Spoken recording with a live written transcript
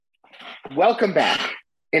Welcome back.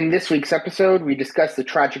 In this week's episode, we discuss the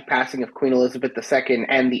tragic passing of Queen Elizabeth II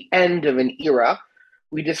and the end of an era.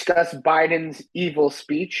 We discuss Biden's evil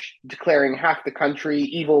speech declaring half the country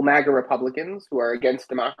evil MAGA Republicans who are against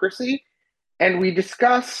democracy. And we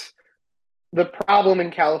discuss the problem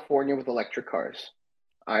in California with electric cars.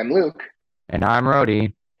 I'm Luke. And I'm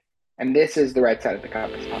Rody. And this is the Right Side of the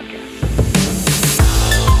Compass podcast.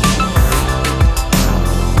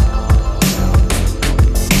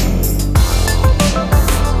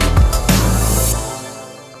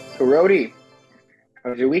 So, Rody,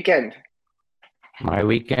 how was your weekend? My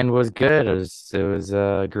weekend was good. It was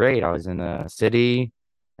great. I was in the city,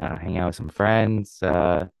 hanging out with some friends.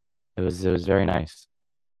 It was very nice.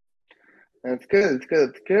 That's good. That's good.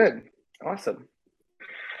 That's good. Awesome.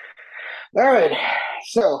 All right.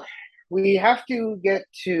 So we have to get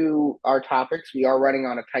to our topics. We are running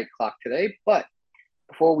on a tight clock today, but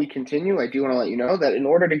before we continue, I do want to let you know that in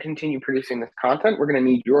order to continue producing this content, we're going to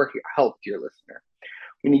need your help, dear listener.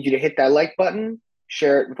 We need you to hit that like button,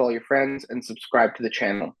 share it with all your friends, and subscribe to the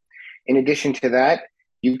channel. In addition to that,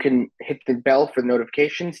 you can hit the bell for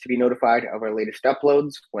notifications to be notified of our latest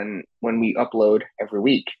uploads when we upload every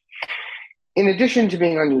week. In addition to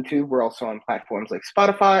being on YouTube, we're also on platforms like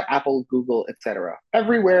Spotify, Apple, Google, etc.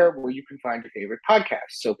 Everywhere where you can find your favorite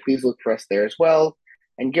podcasts. So please look for us there as well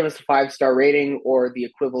and give us a 5-star rating or the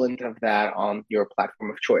equivalent of that on your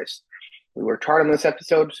platform of choice. We worked hard on this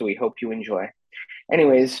episode, so we hope you enjoy.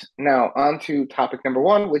 Anyways, now on to topic number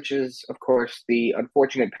one, which is, of course, the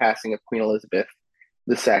unfortunate passing of Queen Elizabeth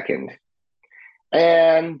II.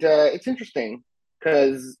 And it's interesting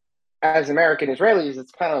because as American Israelis,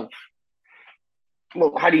 it's kind of,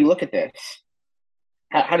 well, how do you look at this?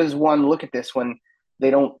 How does one look at this when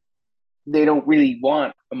they don't really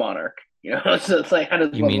want a monarch? So it's like, how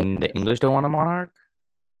does You one look mean at the this? English don't want a monarch?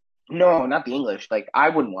 No, not the English. Like, I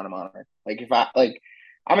wouldn't want a monarch. Like, if I like,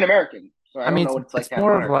 I'm an American, so I I don't mean, know it's what it's like it's to have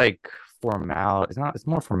more of monarchy. like formal. It's not. It's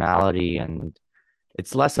more formality, and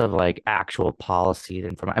it's less of like actual policy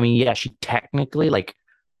than from. I mean, yeah, she technically, like,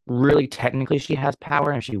 really technically, she has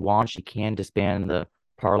power, and if she wants, she can disband the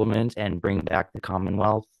parliament and bring back the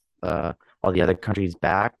Commonwealth, uh, all the other countries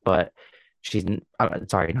back. But she's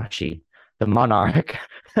sorry, not she. The monarch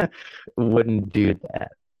wouldn't do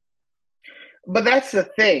that. But that's the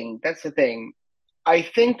thing. That's the thing. I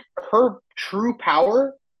think her true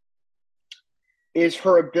power is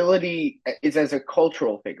her ability is as a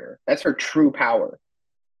cultural figure. That's her true power.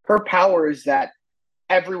 Her power is that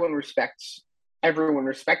everyone respects everyone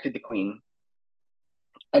respected the queen,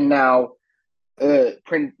 and now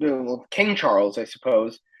King Charles, I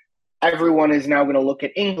suppose, everyone is now going to look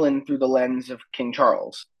at England through the lens of King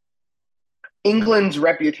Charles. England's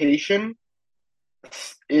reputation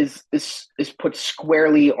is put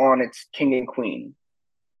squarely on its king and queen,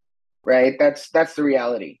 right? That's the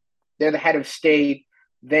reality. They're the head of state.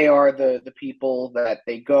 They are the people that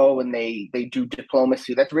they go and they do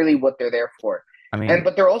diplomacy. That's really what they're there for. I And mean,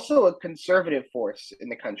 but they're also a conservative force in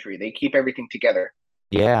the country. They keep everything together.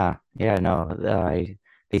 yeah, yeah, no,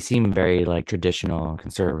 they seem very like traditional and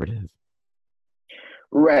conservative.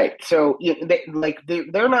 Right. So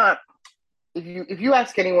they're not. If you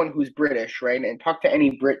ask anyone who's British, right, and talk to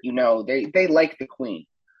any Brit you know, they like the Queen,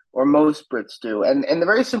 or most Brits do. And the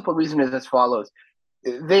very simple reason is as follows: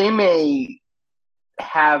 they may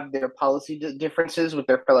have their policy differences with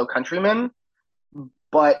their fellow countrymen,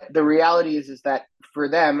 but the reality is that for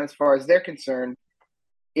them, as far as they're concerned,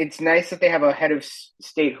 it's nice that they have a head of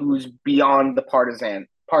state who's beyond the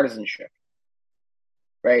partisanship,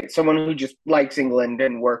 right? Someone who just likes England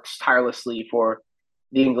and works tirelessly for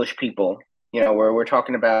the English people. Where we're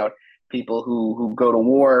talking about people who go to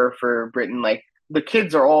war for Britain. Like the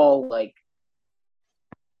kids are all like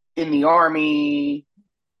in the army,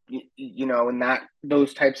 in that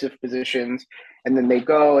those types of positions, and then they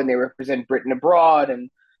go and they represent Britain abroad, and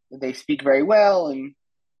they speak very well. And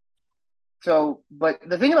so, but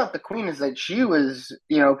the thing about the Queen is that she was,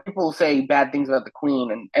 people say bad things about the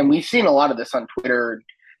Queen, and we've seen a lot of this on Twitter,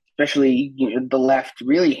 especially the left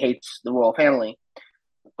really hates the royal family.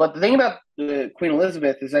 But the thing about Queen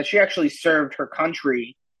Elizabeth is that she actually served her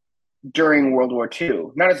country during World War II,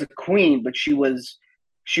 not as a queen, but she was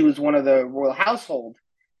one of the royal household,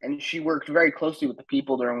 and she worked very closely with the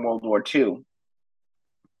people during World War II.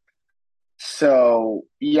 So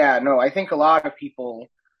yeah, no, I think a lot of people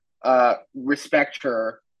respect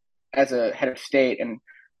her as a head of state, and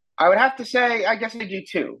I would have to say, I guess I do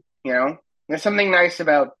too. There's something nice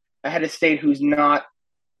about a head of state who's not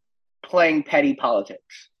playing petty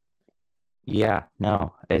politics. Yeah,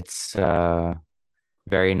 no, it's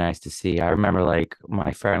very nice to see. I remember like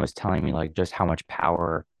my friend was telling me like just how much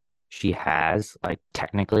power she has, like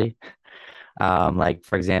technically. Like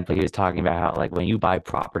for example, he was talking about how like when you buy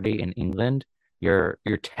property in England, you're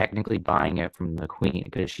technically buying it from the Queen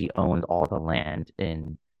because she owns all the land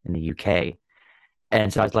in the UK.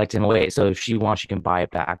 And so I was like to him, wait, so if she wants, she can buy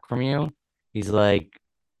it back from you. He's like,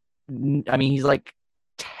 I mean, he's like,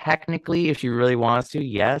 technically, if she really wants to,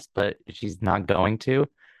 yes, but she's not going to.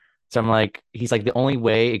 So I'm like, he's like, the only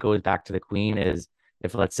way it goes back to the Queen is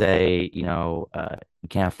if, let's say, you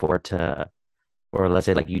can't afford to, or let's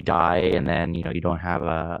say like you die and then, you don't have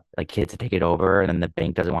like kids to take it over, and then the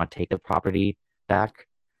bank doesn't want to take the property back,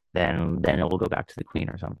 then it will go back to the Queen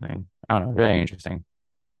or something. I don't know, very interesting.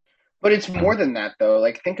 But it's Uh, more than that, though.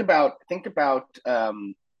 Like, think about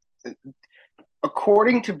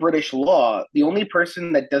according to British law, the only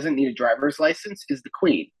person that doesn't need a driver's license is the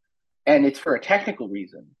Queen, and it's for a technical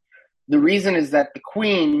reason. The reason is that the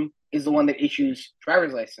Queen is the one that issues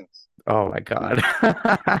driver's license. oh my God.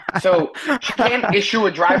 So she can't issue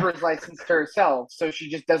a driver's license to herself, so she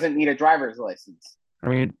just doesn't need a driver's license. I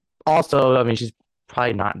mean, also, I mean, she's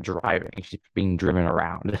probably not driving. She's being driven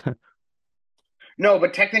around. No,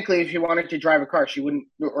 but technically, if she wanted to drive a car, she wouldn't.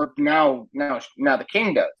 Or now the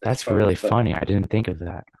king does, I That's really suppose. But funny. I didn't think of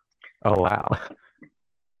that. Oh, wow.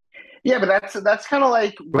 yeah, but that's kind of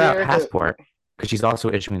like What about where the passport? Because she's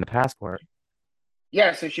also issuing the passport.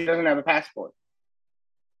 yeah. So she doesn't have a passport.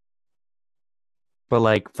 But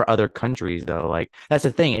like for other countries, though, like that's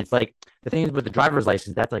the thing. It's like the thing is with the driver's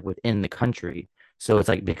license, that's like within the country. So it's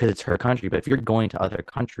like because it's her country. But if you're going to other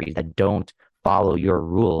countries that don't follow your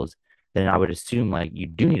rules, then I would assume like you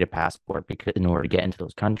do need a passport because in order to get into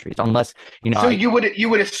those countries, unless So you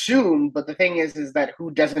would assume, but the thing is that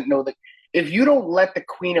who doesn't know that if you don't let the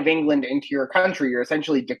Queen of England into your country, you're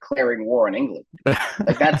essentially declaring war on England.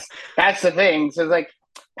 Like that's the thing. So it's like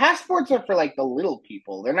passports are for like the little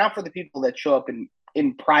people. They're not for the people that show up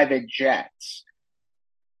in private jets.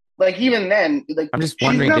 Like even then, like I'm just she's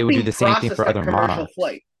wondering if they not would do being the same thing processed for at other commercial monarchs.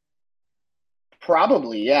 flight.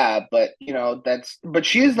 Probably, yeah, but but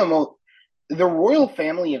she is the royal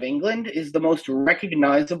family of England is the most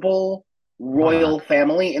recognizable royal Monarch.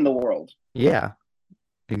 family in the world. Yeah,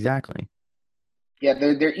 exactly. Yeah,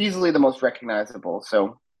 they're easily the most recognizable.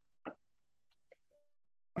 So, But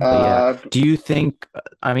yeah, uh, do you think?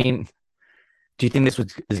 I mean, do you think this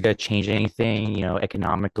is going to change anything,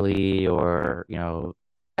 economically or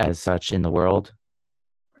as such in the world?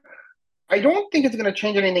 I don't think it's going to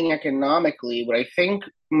change anything economically. What I think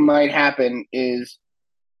might happen is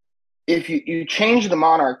if you change the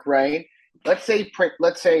monarch, right? Let's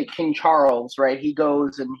say King Charles, right? He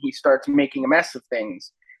goes and he starts making a mess of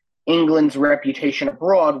things. England's reputation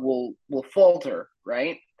abroad will falter,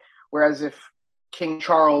 right? Whereas if King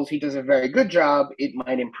Charles he does a very good job, it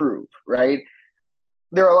might improve, right?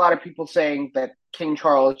 There are a lot of people saying that King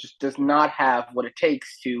Charles just does not have what it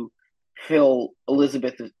takes to fill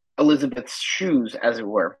Elizabeth's shoes, as it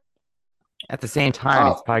were. At the same time,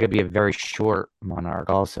 Uh, he's probably going to be a very short monarch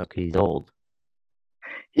also because he's old.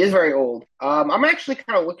 he is very old. I'm actually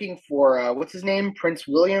kind of looking for what's his name, Prince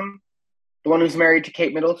William, the one who's married to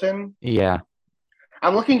Kate Middleton. Yeah.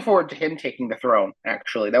 I'm looking forward to him taking the throne.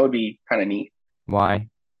 Actually, that would be kind of neat Why?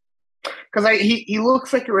 because he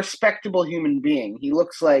looks like a respectable human being. He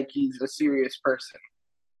looks like he's a serious person.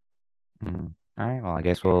 Hmm. All right. Well, I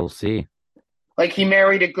guess we'll see. Like he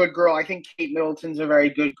married a good girl. I think Kate Middleton's a very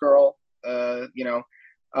good girl.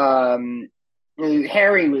 Um,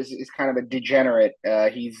 Harry was is kind of a degenerate.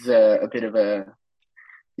 He's a bit of a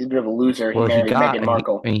loser. He Well, he married got, Meghan I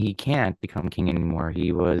Markle. mean, he can't become king anymore.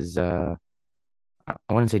 He was, I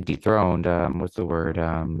wouldn't say dethroned. What's the word?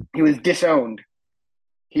 He was disowned.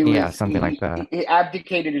 He Yeah, was something like that. he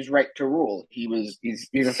abdicated his right to rule. He's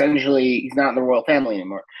essentially he's not in the royal family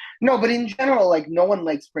anymore. No, but in general, like no one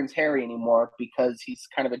likes Prince Harry anymore because he's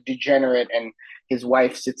kind of a degenerate, and his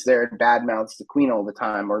wife sits there and badmouths the Queen all the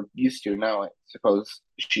time, or used to. Now I suppose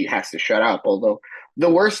she has to shut up. Although the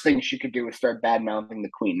worst thing she could do is start badmouthing the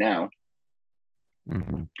Queen now.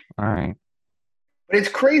 Hmm. All right. But it's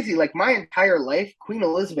crazy. Like my entire life, Queen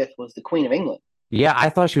Elizabeth was the Queen of England. Yeah, I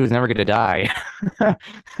thought she was never going to die.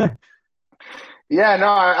 Yeah, no,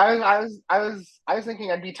 I was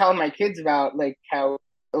thinking I'd be telling my kids about like how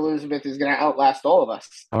Elizabeth is gonna outlast all of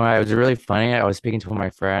us. Oh, it was really funny. I was speaking to one of my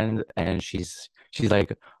friends, and she's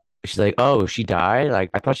like, oh, she died. Like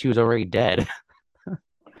I thought she was already dead.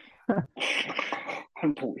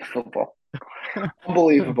 Unbelievable,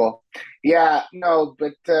 unbelievable. Yeah, no,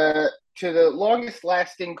 but to the longest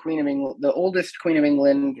lasting Queen of England, the oldest Queen of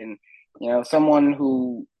England, and someone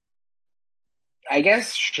who I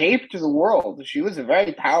guess shaped the world. She was a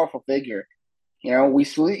very powerful figure. We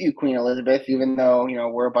salute you, Queen Elizabeth, even though,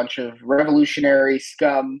 we're a bunch of revolutionary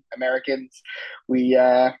scum Americans. We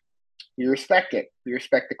respect it. We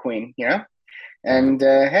respect the Queen. Yeah. And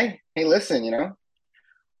hey, listen,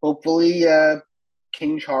 hopefully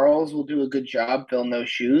King Charles will do a good job filling those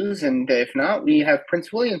shoes. And if not, we have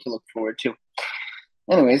Prince William to look forward to.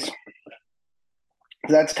 Anyways,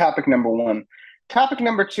 that's topic number one. Topic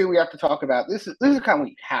number two, we have to talk about this is kind of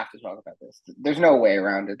we have to talk about this. There's no way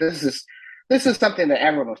around it. This is something that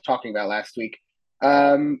everyone was talking about last week.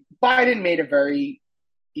 Biden made a very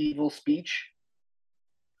evil speech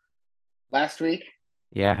last week.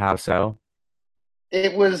 Yeah, how so?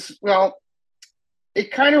 It was, well,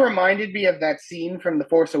 it kind of reminded me of that scene from The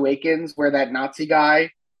Force Awakens where that Nazi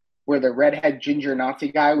guy, where the redhead ginger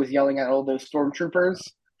Nazi guy was yelling at all those stormtroopers.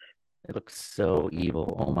 It looks so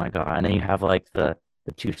evil. Oh my God. And then you have like the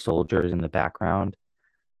two soldiers in the background.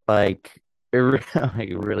 Like it really, like,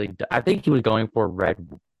 really I think he was going for red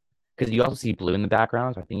because you also see blue in the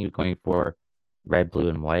background. So I think he was going for red, blue,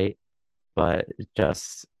 and white. But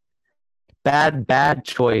just bad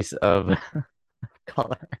choice of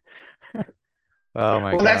color. Oh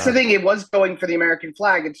my Well, that's the God. thing. It was going for the American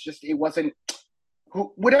flag. It's just it wasn't.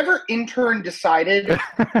 Whatever intern decided,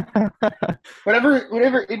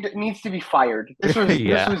 whatever it needs to be fired. This was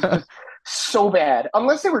Yeah. just so bad.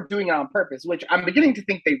 Unless they were doing it on purpose, which I'm beginning to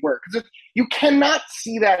think they were, because you cannot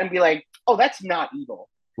see that and be like, "Oh, that's not evil."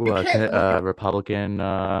 You Ooh, can't look at. Republican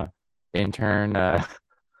intern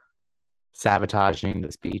sabotaging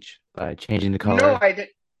the speech by changing the No, color. I did.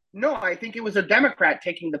 No, I think it was a Democrat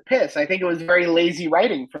taking the piss. I think it was very lazy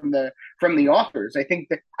writing from the authors. I think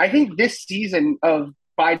this season of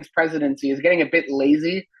Biden's presidency is getting a bit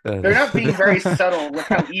lazy. They're not being very subtle with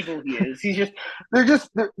how evil he is.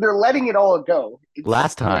 They're letting it all go.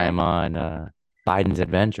 Last Yeah. time on Biden's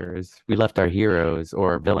Adventures, we left our heroes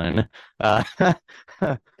or villain. Uh,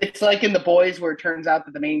 It's like in The Boys where it turns out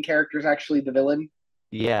that the main character is actually the villain.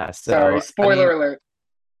 yeah, Sorry, so I spoiler mean, alert.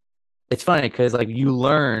 it's funny because like you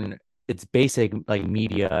learn it's basic like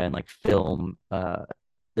media and like film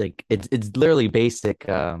like it's literally basic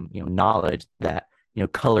knowledge that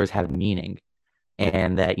colors have meaning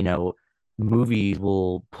and that movies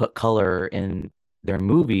will put color in their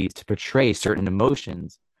movies to portray certain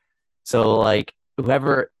emotions. So like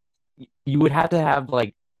whoever you would have to have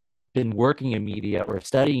like been working in media or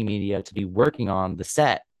studying media to be working on the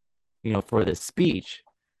set, for this speech.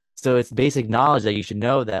 So it's basic knowledge that you should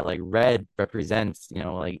know that like red represents,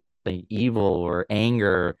 like evil or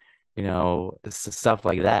anger, stuff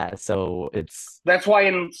like that. So it's That's why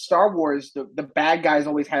in Star Wars the bad guys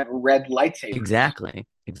always have red lightsabers, exactly.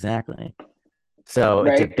 So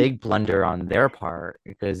it's a right? big blunder on their part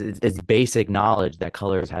because it's basic knowledge that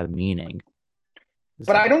colors have meaning.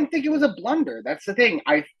 But I So don't think it was a blunder. That's the thing.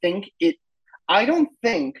 I don't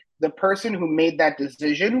think the person who made that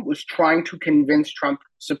decision was trying to convince Trump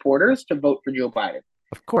supporters to vote for Joe Biden.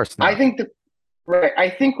 of course I not. think that right. I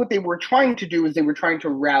think what they were trying to do is they were trying to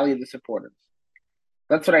rally the supporters.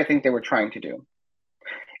 That's what I think they were trying to do.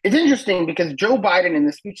 It's interesting because Joe Biden in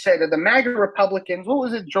the speech said that the MAGA Republicans, what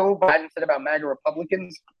was it Joe Biden said about MAGA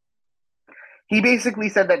Republicans? He basically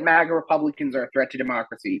said that MAGA Republicans are a threat to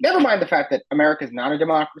democracy. Never mind the fact that America is not a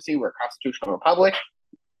democracy, we're a constitutional republic.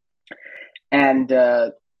 And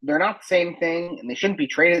they're not the same thing, and they shouldn't be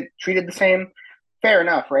treated the same. Fair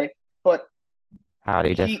enough, right? But How are they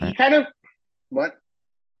he different? kind of what?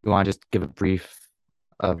 You want to just give a brief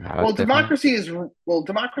of how it's Well, different?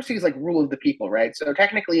 democracy is like rule of the people, right? So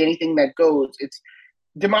technically, anything that goes, it's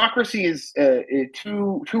democracy is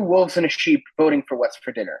two wolves and a sheep voting for what's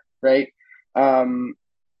for dinner, right? Um,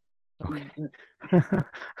 Okay.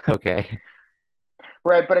 Okay.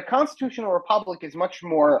 right, but a constitutional republic is much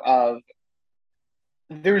more of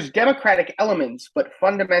there's democratic elements, but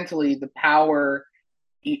fundamentally the power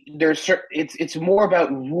it's more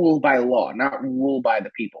about rule by law, not rule by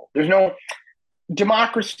the people. There's no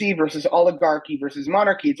democracy versus oligarchy versus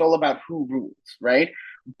monarchy. It's all about who rules, right?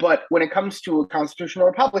 But when it comes to a constitutional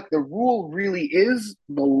republic, the rule really is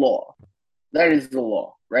the law. That is the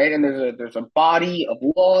law, right? And there's a body of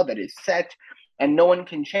law that is set, and no one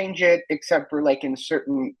can change it except for like in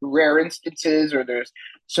certain rare instances, or there's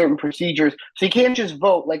certain procedures. So you can't just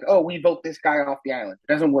vote like, oh, we vote this guy off the island.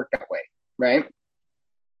 It doesn't work that way, right?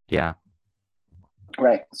 Yeah.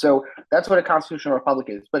 Right. So that's what a constitutional republic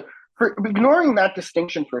is. But for ignoring that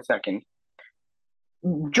distinction for a second,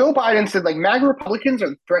 Joe Biden said like MAGA Republicans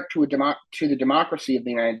are a threat to the democracy of the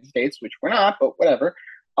United States, which we're not, but whatever.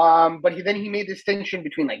 But then he made a distinction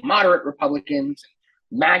between like moderate Republicans,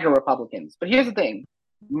 MAGA Republicans. But here's the thing: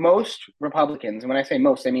 most Republicans, and when I say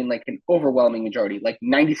most, I mean like an overwhelming majority, like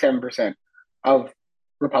 97%, of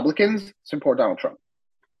Republicans support Donald Trump.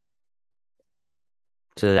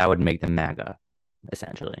 So that would make them MAGA,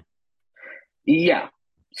 essentially. Yeah.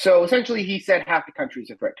 So essentially, he said half the country is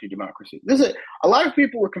a threat to democracy. This is a lot of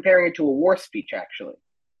people were comparing it to a war speech, actually.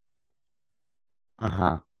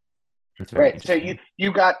 Uh-huh. That's very Right. So you interesting.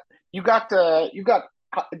 you got you got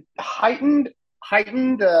heightened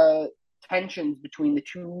tensions between the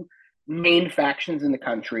two main factions in the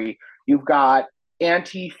country. You've got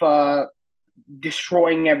Antifa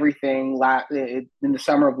destroying everything in the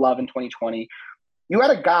summer of love in 2020. You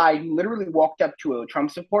had a guy who literally walked up to a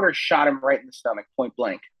Trump supporter, shot him right in the stomach, point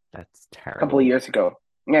blank, That's a couple of terrible. years ago.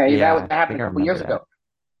 Yeah, Yeah, that I happened think a I couple of remember years that. ago.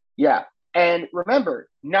 Yeah. And remember,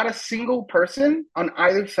 not a single person on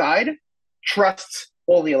either side trusts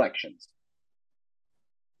all the elections.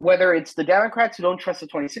 Whether it's the Democrats who don't trust the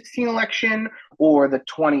 2016 election or the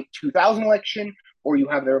 2000 election, or you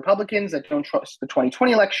have the Republicans that don't trust the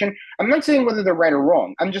 2020 election. I'm not saying whether they're right or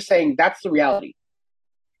wrong. I'm just saying that's the reality.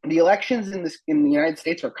 The elections in the United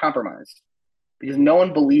States are compromised because no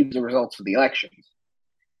one believes the results of the elections.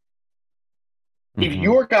 If Hmm.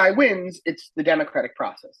 your guy wins, it's the democratic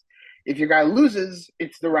process. If your guy loses,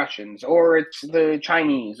 it's the Russians, or it's the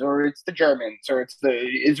Chinese, or it's the Germans, or it's the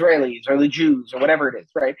Israelis, or the Jews, or whatever it is,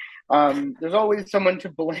 right? There's always someone to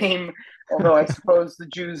blame. Although I suppose the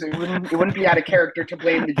Jews, it wouldn't be out of character to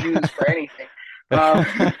blame the Jews for anything. Um,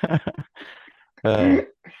 uh,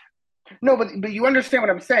 no, but you understand what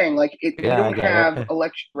I'm saying. Like, we yeah, I don't get have it.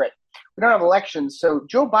 election, right? We don't have elections. So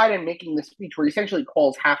Joe Biden making this speech where he essentially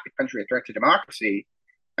calls half the country a threat to democracy,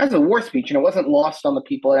 that's a war speech, and it wasn't lost on the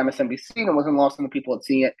people at MSNBC, and it wasn't lost on the people at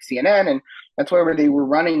CNN, and that's where they were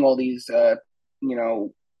running all these, you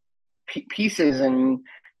know, pieces and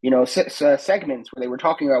segments where they were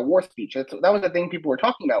talking about war speech. That was the thing people were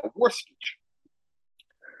talking about, war speech.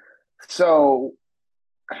 So,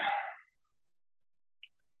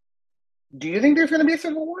 do you think there's going to be a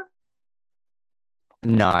civil war?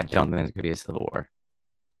 No, I don't think there's gonna be a civil war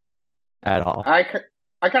at all. I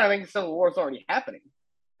I kind of think the civil war is already happening.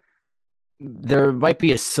 There might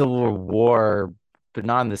be a civil war, but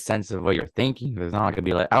not in the sense of what you're thinking. There's not gonna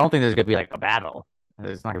be like I don't think there's gonna be like a battle.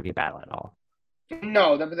 There's not gonna be a battle at all.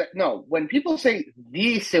 No, no. When people say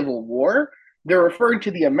the Civil War, they're referring to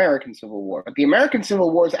the American Civil War. But the American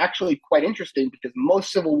Civil War is actually quite interesting because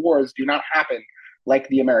most civil wars do not happen like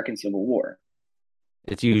the American Civil War.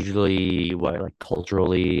 It's usually what like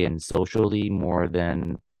culturally and socially more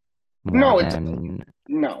No, it's than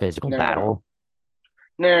no, physical no, no, no. battle.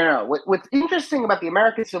 No, no, no. What's interesting about the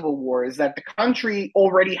American Civil War is that the country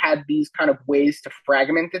already had these kind of ways to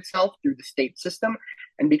fragment itself through the state system.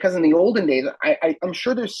 And because in the olden days, I'm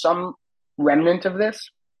sure there's some remnant of this,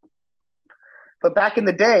 but back in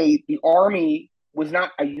the day, the army was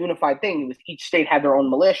not a unified thing. It was each state had their own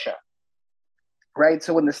militia, right?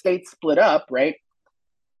 So when the states split up, right,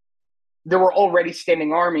 there were already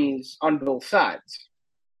standing armies on both sides.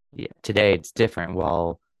 Yeah, today it's different.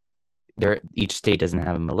 Well, there each state doesn't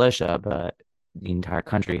have a militia, but the entire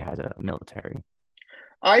country has a military.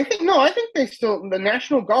 I think no, I think the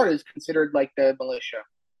National Guard is considered like the militia.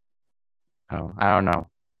 Oh, I don't know,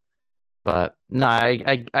 but no,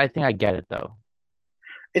 I think I get it though.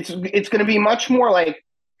 It's going to be much more like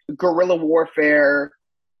guerrilla warfare,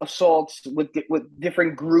 assaults with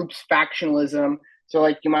different groups, factionalism. So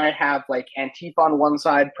like you might have like Antifa on one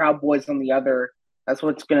side, Proud Boys on the other. That's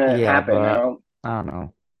what's going to Yeah, happen. I but don't. I don't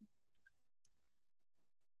know.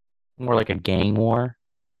 More like a gang war.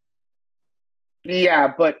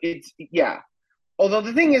 Yeah, but it's yeah. Although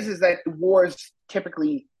the thing is that wars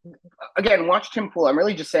typically, again, watch Tim Pool. I'm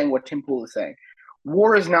really just saying what Tim Pool is saying.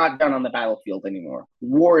 War is not done on the battlefield anymore.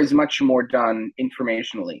 War is much more done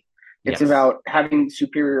informationally. It's Yes. about having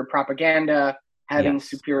superior propaganda, having Yes.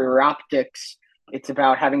 superior optics. It's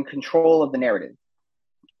about having control of the narrative.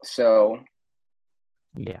 So,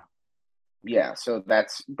 Yeah. yeah, so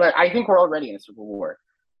but I think we're already in a civil war.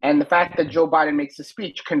 And the fact that Yeah. Joe Biden makes the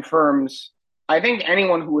speech confirms, I think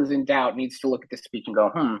anyone who is in doubt needs to look at this speech and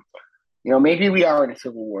go, maybe we are in a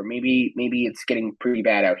civil war. Maybe it's getting pretty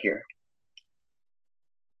bad out here.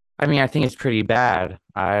 I mean, I think it's pretty bad.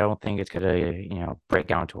 I don't think it's gonna break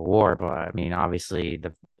down to a war, but I mean, obviously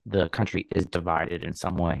the country is divided in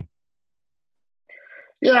some way.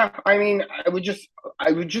 Yeah, I mean, I would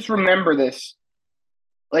just remember this.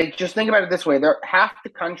 Like, just think about it this way: half the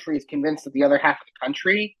country is convinced that the other half of the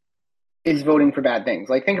country is voting for bad things.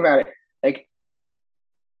 Like, think about it. Like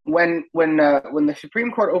when the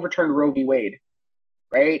Supreme Court overturned Roe v. Wade,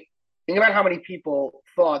 right? Think about how many people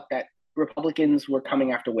thought that Republicans were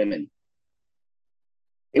coming after women.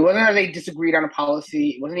 It wasn't that they disagreed on a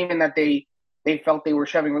policy. It wasn't even that they they felt they were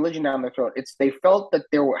shoving religion down their throat. It's they felt that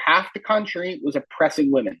there were half the country was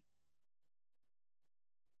oppressing women.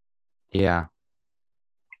 Yeah.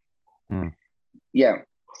 Hmm. Yeah.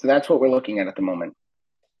 So that's what we're looking at the moment.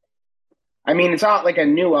 I mean, it's not like a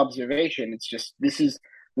new observation. It's just this is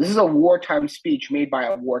a wartime speech made by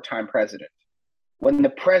a wartime president when the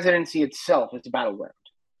presidency itself is a battleground,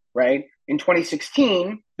 right? In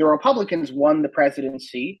 2016, the Republicans won the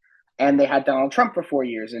presidency and they had Donald Trump for 4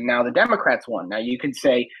 years, and now the Democrats won. Now you could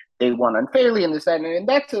say they won unfairly in this, that, and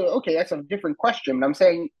that's okay. That's a different question. But I'm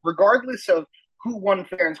saying, regardless of who won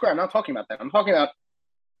fair and square, I'm not talking about that. I'm talking about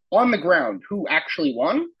on the ground who actually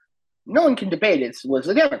won. No one can debate it was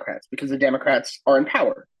the Democrats because the Democrats are in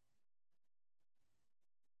power.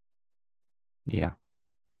 Yeah.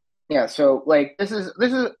 Yeah, so like this is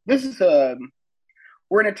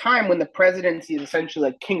we're in a time when the presidency is essentially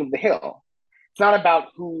like king of the hill. It's not about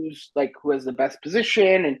who has the best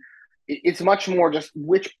position, and it's much more just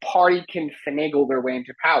which party can finagle their way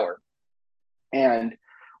into power. And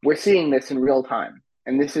we're seeing this in real time.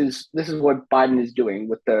 And this is what Biden is doing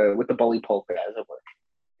with the bully pulpit, as it were.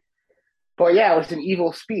 But yeah, it was an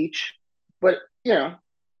evil speech, but it's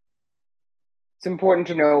important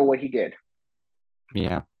to know what he did.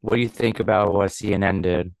 Yeah. What do you think about what CNN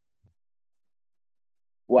did?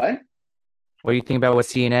 What? What do you think about what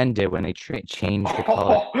CNN did when they changed the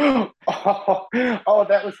color? Oh,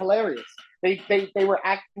 that was hilarious. They were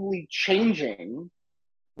actively changing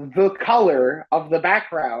the color of the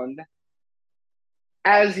background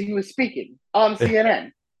as he was speaking on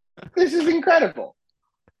CNN. This is incredible.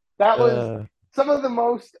 That was Uh, some of the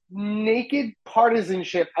most naked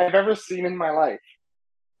partisanship I've ever seen in my life.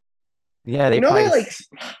 yeah, You they know probably, that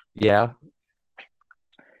like yeah.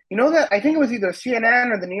 you know that I think it was either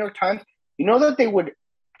CNN or the New York Times. You know that they would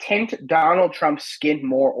tint Donald Trump's skin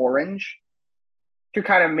more orange to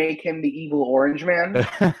kind of make him the evil orange man.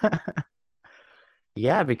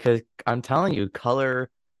 Yeah, because I'm telling you, color,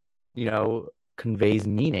 conveys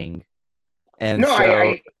meaning. And No,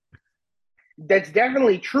 so, that's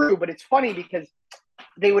definitely true, but it's funny because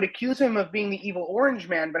they would accuse him of being the evil orange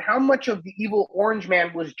man, but how much of the evil orange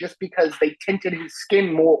man was just because they tinted his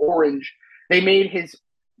skin more orange? They made his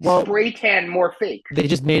well, spray tan more fake. they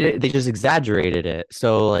just exaggerated it.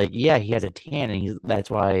 So like, yeah, he has a tan and that's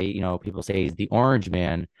why, people say he's the orange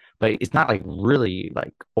man, but it's not like really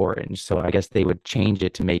like orange. So I guess they would change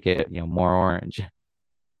it to make it, more orange.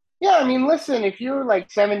 Yeah, I mean, listen, if you're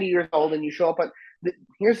like 70 years old and you show up at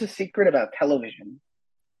here's the secret about television.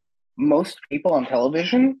 Most people on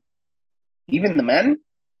television, even the men,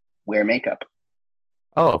 wear makeup.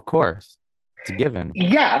 Oh, of course. It's a given.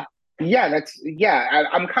 Yeah,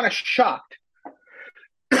 I'm kind of shocked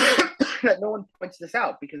that no one points this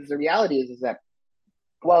out because the reality is that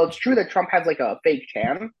while it's true that Trump has like a fake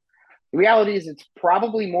tan, the reality is it's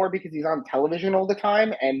probably more because he's on television all the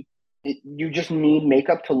time and you just need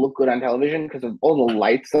makeup to look good on television because of all the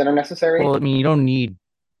lights that are necessary. Well, I mean, you don't need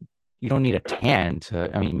a tan to,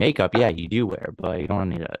 I mean, makeup, yeah, you do wear, but you don't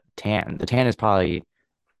need a tan. The tan is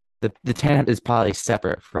probably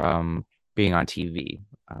separate from being on TV.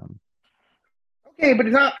 Okay, but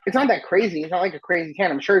it's not that crazy. It's not like a crazy tan.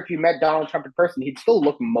 I'm sure if you met Donald Trump in person, he'd still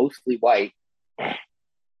look mostly white.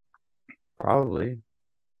 Probably.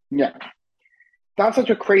 Yeah. Not such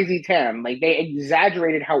a crazy tan. Like they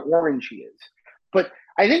exaggerated how orange he is. But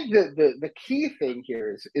I think the key thing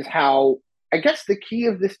here is how I guess the key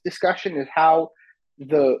of this discussion is how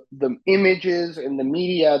the images and the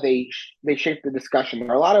media they shape the discussion.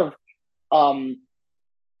 There are a lot of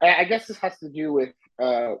I guess this has to do with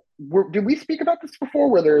did we speak about this before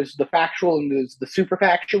where there's the factual and there's the super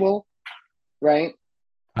factual, right?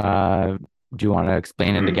 Uh, do you want to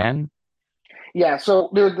explain it again? Yeah, so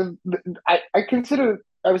I consider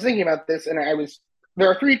I was thinking about this, and there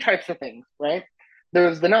are three types of things, right?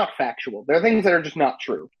 There's the not factual. There are things that are just not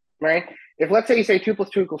true, right? If let's say you say two plus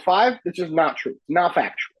two equals five, it's just not true, not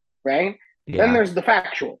factual, right? Then Yeah. there's the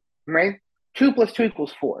factual, right? Two plus two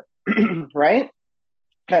equals four, right?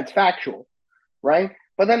 That's factual, right?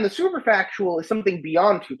 But then the super factual is something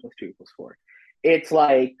beyond two plus two equals four. It's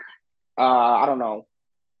like I don't know,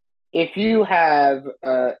 if you have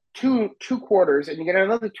two quarters and you get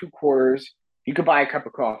another 2 quarters, you could buy a cup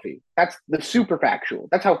of coffee. That's the super factual.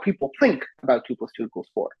 That's how people think about two plus two equals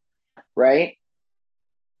four, right?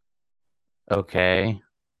 Okay.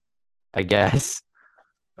 I guess.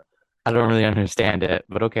 I don't really understand it,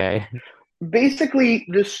 but okay. Basically,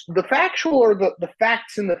 the factual are the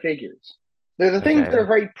facts and the figures. They're the things that Okay. are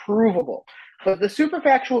very provable. But the super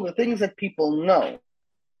factual, the things that people know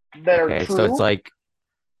that are Okay. So it's true. like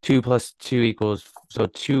two plus two equals so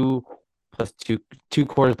two plus two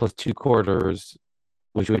quarters plus two quarters,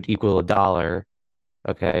 which would equal $1,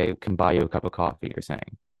 okay, can buy you a cup of coffee, you're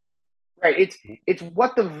saying. Right. It's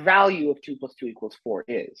what the value of 2 plus 2 equals 4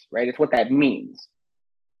 is, right? It's what that means,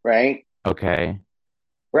 right? Okay.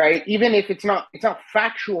 Right. Even if it's not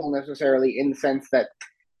factual necessarily in the sense that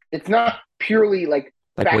it's not purely like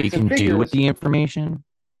Like what you facts and can do with figures. the information?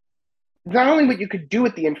 Not only what you could do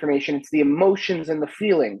with the information, it's the emotions and the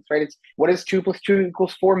feelings, right? It's what does 2 plus 2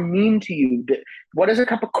 equals 4 mean to you? What does a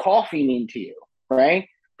cup of coffee mean to you, right?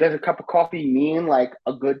 Does a cup of coffee mean like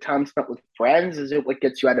a good time spent with friends? Is it what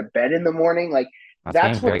gets you out of bed in the morning? Like That's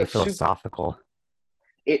getting that's what very the soup. philosophical.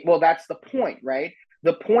 Well, that's the point, right?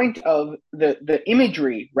 The point of the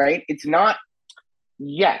imagery, right? It's not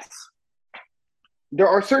yes. There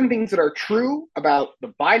are certain things that are true about the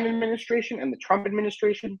Biden administration and the Trump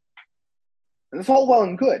administration, and it's all well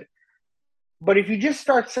and good. But if you just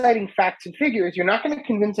start citing facts and figures, you're not going to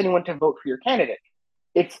convince anyone to vote for your candidate.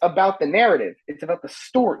 It's about the narrative, it's about the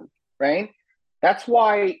story, right? That's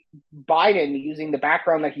why Biden, using the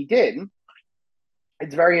background that he did,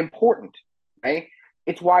 it's very important, right?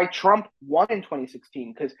 It's why Trump won in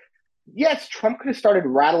 2016 because yes, Trump could have started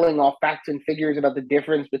rattling off facts and figures about the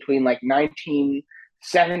difference between like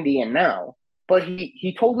 1970 and now, but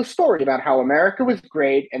he told a story about how America was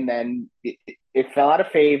great and then it fell out of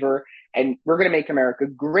favor, and we're going to make America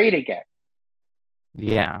great again.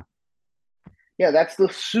 Yeah. Yeah, that's the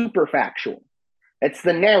super factual. It's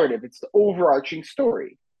the narrative. It's the overarching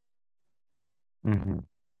story, Hmm.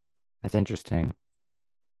 That's interesting.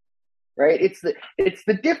 right? It's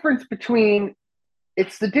the difference between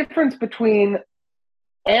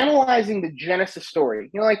analyzing the Genesis story.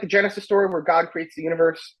 You know, like the Genesis story where God creates the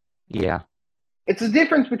universe. Yeah. It's the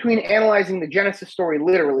difference between analyzing the Genesis story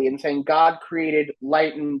literally and saying God created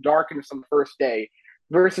light and darkness on the first day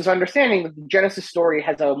versus understanding that the Genesis story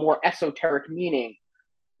has a more esoteric meaning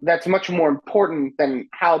that's much more important than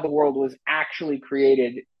how the world was actually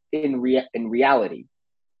created in reality.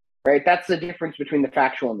 Right? That's the difference between the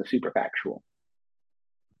factual and the super factual.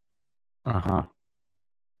 Uh-huh.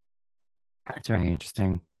 That's very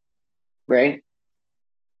interesting. Right?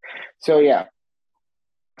 So yeah.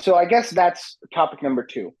 So I guess that's topic number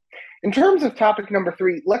two. In terms of topic number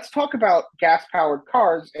three, let's talk about gas powered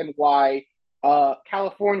cars and why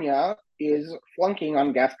California is flunking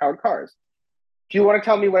on gas powered cars. Do you want to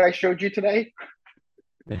tell me what I showed you today?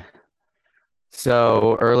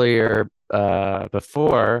 So earlier,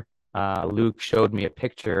 before, Luke showed me a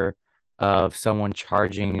picture of someone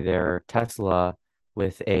charging their Tesla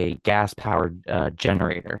with a gas-powered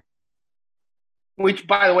generator. Which,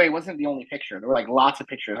 by the way, wasn't the only picture. There were like lots of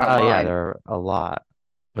pictures Oh yeah, online. there are a lot.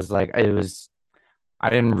 It was like it was. I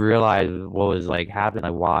didn't realize what was like happening,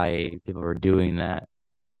 like why people were doing that.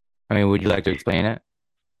 I mean, would you like to explain it,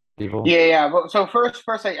 people? Yeah, yeah. But so first,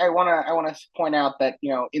 I wanna point out that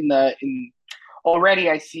in already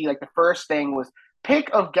I see like the first thing was pick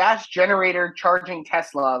of gas generator charging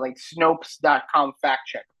Tesla, like Snopes.com fact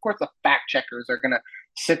check. Of course, the fact checkers are gonna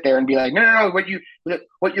sit there and be like, no, no, no,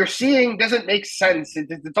 what you're seeing doesn't make sense.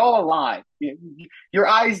 It's all a lie. Your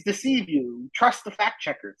eyes deceive you. Trust the fact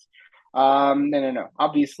checkers. No, no, no.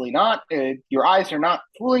 Obviously not. Your eyes are not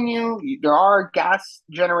fooling you. There are gas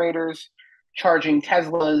generators charging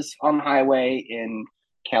Teslas on the highway in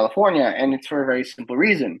California, and it's for a very simple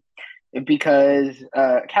reason because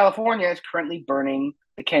California is currently burning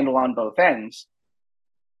the candle on both ends.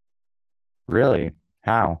 Really?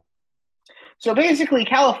 How? So basically,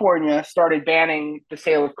 California started banning the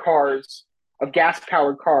sale of cars, of gas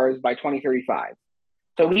powered cars by 2035.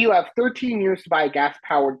 So you have 13 years to buy a gas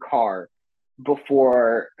powered car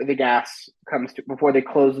before they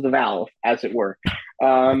close the valve, as it were. That's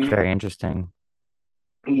Um, very interesting.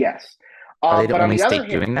 yes. Are they the But on only the other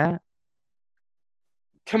state hand, doing that?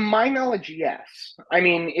 to my knowledge, yes. I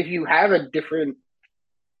mean, if you have a different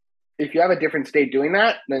state doing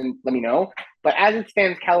that, then let me know. But as it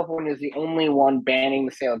stands, California is the only one banning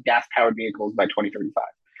the sale of gas powered vehicles by 2035.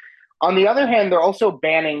 On the other hand, they're also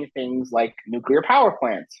banning things like nuclear power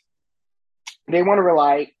plants. They want to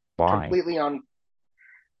rely Why? completely on.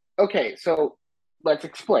 Okay, so let's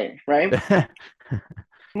explain, right?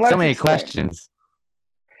 So Let's many explain. questions.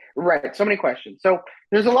 Right, so many questions. So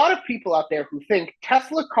there's a lot of people out there who think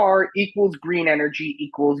Tesla car equals green energy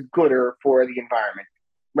equals gooder for the environment,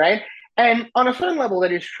 right? And on a certain level,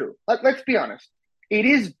 that is true. Let's be honest. It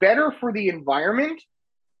is better for the environment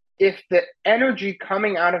if the energy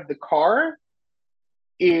coming out of the car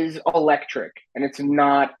is electric and it's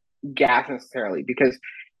not gas necessarily, because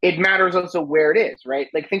it matters also where it is, right?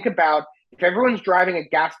 Like think about if everyone's driving a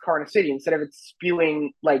gas car in a city, instead of it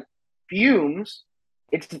spewing like fumes,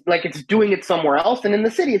 It's like it's doing it somewhere else, and in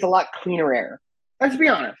the city, it's a lot cleaner air. Let's be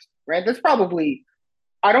honest, right? That's probably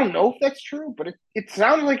I don't know if that's true, but it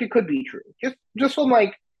sounds like it could be true. Just from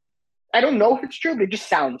like I don't know if it's true, but it just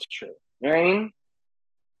sounds true. You know what I mean?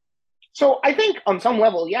 So I think on some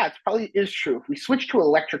level, yeah, it probably is true. If we switch to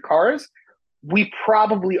electric cars, we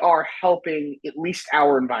probably are helping at least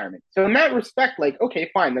our environment. So in that respect, like,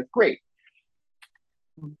 okay, fine, that's great.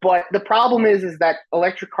 But the problem is that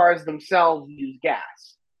electric cars themselves use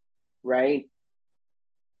gas, right?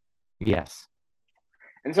 Yes.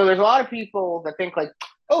 And so there's a lot of people that think like,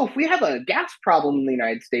 oh, if we have a gas problem in the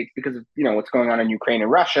United States because of what's going on in Ukraine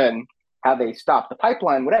and Russia and how they stopped the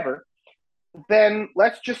pipeline, whatever, then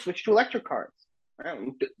let's just switch to electric cars. Right?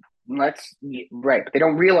 Let's right, but they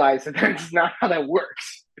don't realize that that's not how that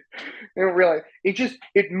works. They don't realize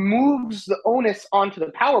it moves the onus onto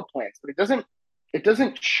the power plants, but it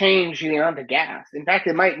doesn't change the amount of gas. In fact,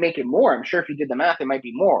 it might make it more. I'm sure if you did the math, it might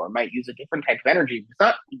be more. It might use a different type of energy. It's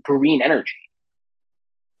not green energy.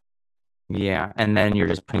 Yeah. And then you're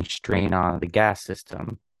just putting strain on the gas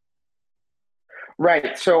system.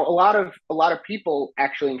 Right. So a lot of people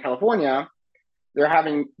actually in California, they're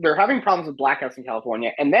having problems with blackouts in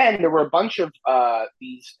California. And then there were a bunch of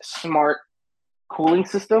these smart cooling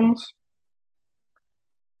systems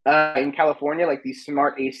in California, like these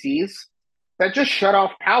smart ACs that just shut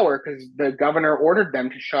off power because the governor ordered them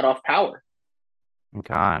to shut off power.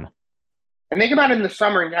 God. And think about it in the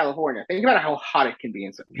summer in California. Think about how hot it can be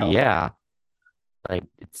in California. Yeah. Like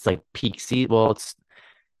it's like peak season. Well,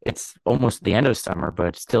 it's almost the end of summer, but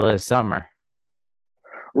it still is summer.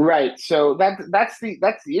 Right. So that's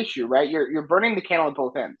the issue, right? You're burning the candle at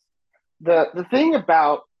both ends. The thing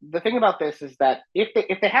about this is that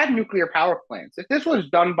if they had nuclear power plants, if this was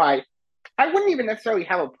done by, I wouldn't even necessarily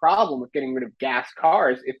have a problem with getting rid of gas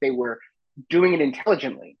cars if they were doing it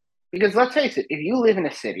intelligently. Because let's face it, if you live in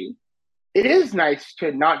a city, it is nice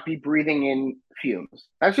to not be breathing in fumes.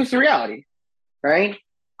 That's just the reality, right?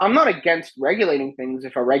 I'm not against regulating things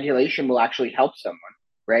if a regulation will actually help someone,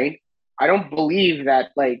 right? I don't believe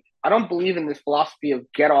in this philosophy of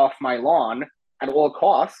get off my lawn at all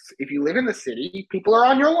costs. If you live in the city, people are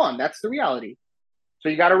on your lawn. That's the reality. So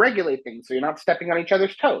you got to regulate things so you're not stepping on each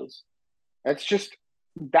other's toes. That's just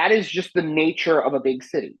that is just the nature of a big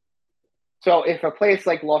city. So if a place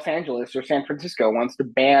like Los Angeles or San Francisco wants to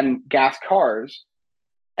ban gas cars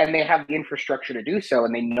and they have the infrastructure to do so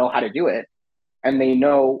and they know how to do it and they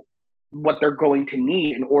know what they're going to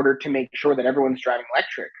need in order to make sure that everyone's driving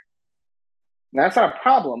electric. Now, that's not a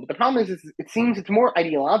problem. But the problem is it seems it's more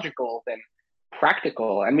ideological than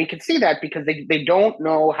practical. And we can see that because they don't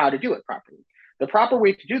know how to do it properly. The proper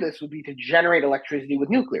way to do this would be to generate electricity with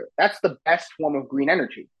nuclear. That's the best form of green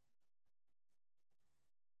energy.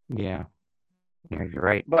 Yeah. Yeah, you're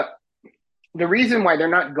right. But the reason why they're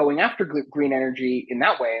not going after green energy in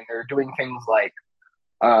that way, and they're doing things like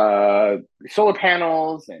uh, solar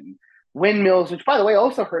panels and windmills, which by the way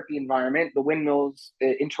also hurt the environment. The windmills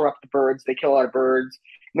interrupt the birds; they kill a lot of birds,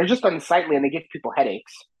 and they're just unsightly and they give people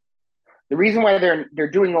headaches. The reason why they're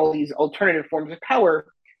doing all these alternative forms of power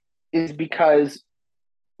is because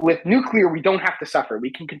with nuclear we don't have to suffer.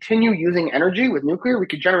 We can continue using energy with nuclear. We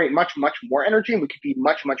could generate much more energy, and we could be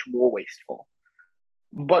much more wasteful.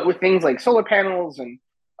 But with things like solar panels and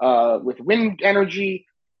with wind energy,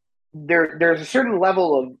 there's a certain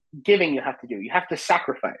level of giving you have to do. You have to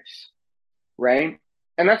sacrifice, right?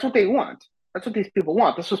 And that's what they want. That's what these people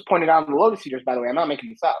want. This was pointed out in the Lotus Eaters, by the way. I'm not making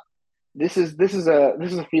this up. This is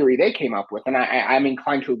a theory they came up with, and I'm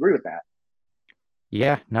inclined to agree with that.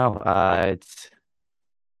 Yeah, no, it's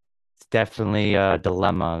definitely a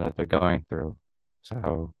dilemma that they're going through.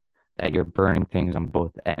 So that you're burning things on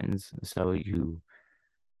both ends. So you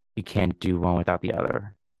can't do one without the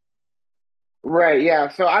other. Right? Yeah.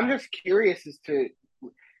 So I'm just curious as to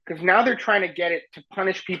because now they're trying to get it to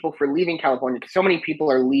punish people for leaving California because so many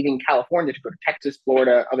people are leaving California to go to Texas,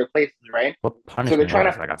 Florida, other places, right? What So they're punishment trying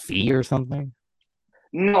was to like a fee or something?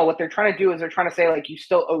 no, what they're trying to do is they're trying to say like you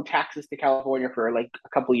still owe taxes to California for like a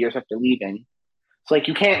couple of years after leaving. So like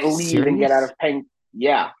you Are you can't leave and get out serious? of paying.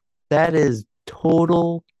 Yeah, That is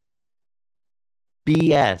total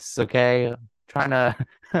BS, okay? Trying to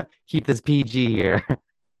keep this PG here.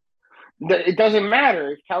 it doesn't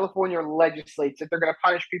matter if California legislates it; they're going to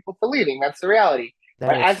punish people for leaving. That's the reality. That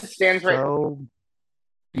But is as it stands right, so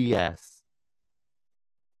BS.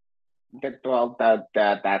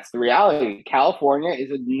 that's the reality. California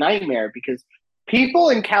is a nightmare because people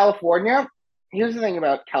in California. Here's the thing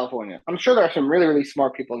about California. I'm sure there are some really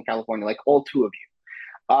smart people in California, like all two of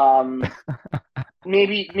you.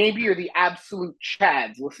 Maybe you're the absolute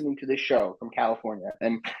chads listening to this show from California,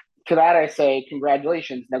 and To that I say,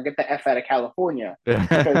 congratulations. Now get the F out of California,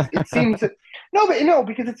 because it seems no, but no,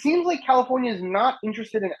 because it seems like California is not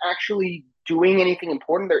interested in actually doing anything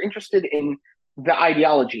important. They're interested in the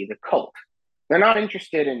ideology, the cult. They're not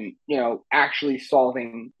interested in actually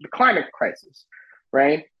solving the climate crisis,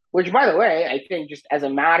 right? Which, by the way, I think just as a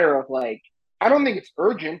matter of like, I don't think it's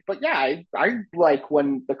urgent, but yeah, I like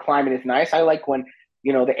when the climate is nice. I like when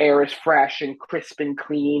the air is fresh and crisp and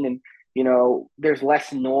clean, and there's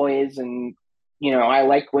less noise, and I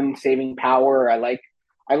like when saving power. I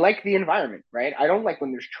like the environment, right? I don't like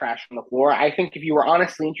when there's trash on the floor. I think if you were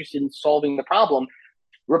honestly interested in solving the problem,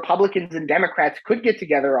 Republicans and Democrats could get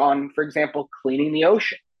together on, for example, cleaning the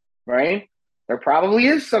ocean, right? There probably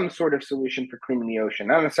is some sort of solution for cleaning the ocean,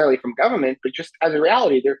 not necessarily from government, but just as a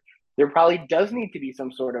reality, there probably does need to be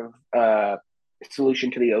some sort of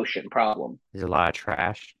solution to the ocean problem. There's a lot of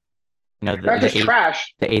trash. You know, Not just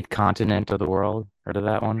trash, the eighth continent of the world. Heard of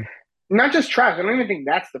that one? not just trash. I don't even think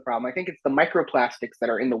that's the problem. I think it's the microplastics that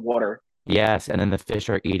are in the water. Yes, and then the fish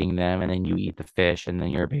are eating them, and then you eat the fish, and then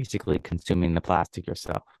you're basically consuming the plastic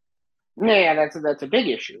yourself. Yeah, that's a big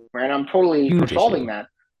issue, right? I'm totally for Huge solving issue. that.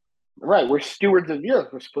 Right, we're stewards of the earth.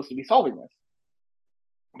 We're supposed to be solving this.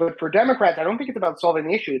 But for Democrats, I don't think it's about solving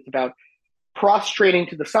the issue. It's about prostrating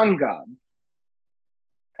to the sun god.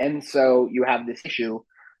 And so you have this issue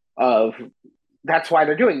of that's why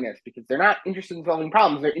they're doing this, because they're not interested in solving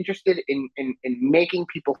problems. They're interested in making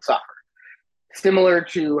people suffer. Similar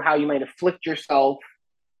to how you might afflict yourself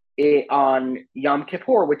on Yom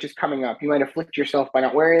Kippur, which is coming up. You might afflict yourself by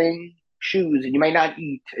not wearing shoes, and you might not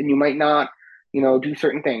eat, and you might not, do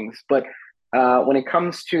certain things. But when it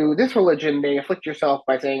comes to this religion, they afflict yourself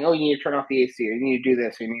by saying, "Oh, you need to turn off the AC, or you need to do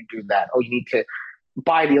this, or you need to do that. Oh, you need to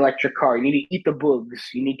buy the electric car. You need to eat the bugs.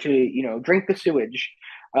 You need to, drink the sewage.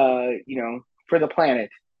 For the planet,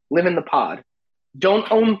 live in the pod. Don't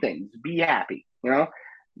own things. Be happy.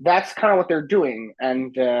 That's kind of what they're doing,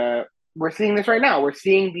 and we're seeing this right now. We're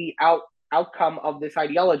seeing the outcome of this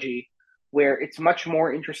ideology, where it's much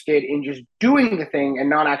more interested in just doing the thing and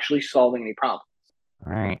not actually solving any problems.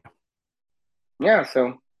 All right. Yeah.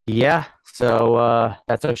 So Yeah. So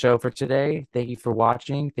that's our show for today. Thank you for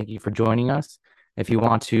watching. Thank you for joining us. If you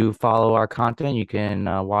want to follow our content, you can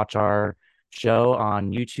watch our show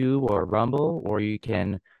on YouTube or Rumble, or you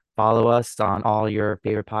can follow us on all your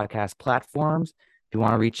favorite podcast platforms. If you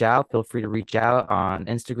want to reach out, feel free to reach out on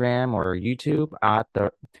Instagram or YouTube at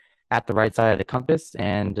the right side of the compass.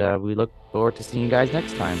 And we look forward to seeing you guys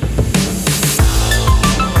next time.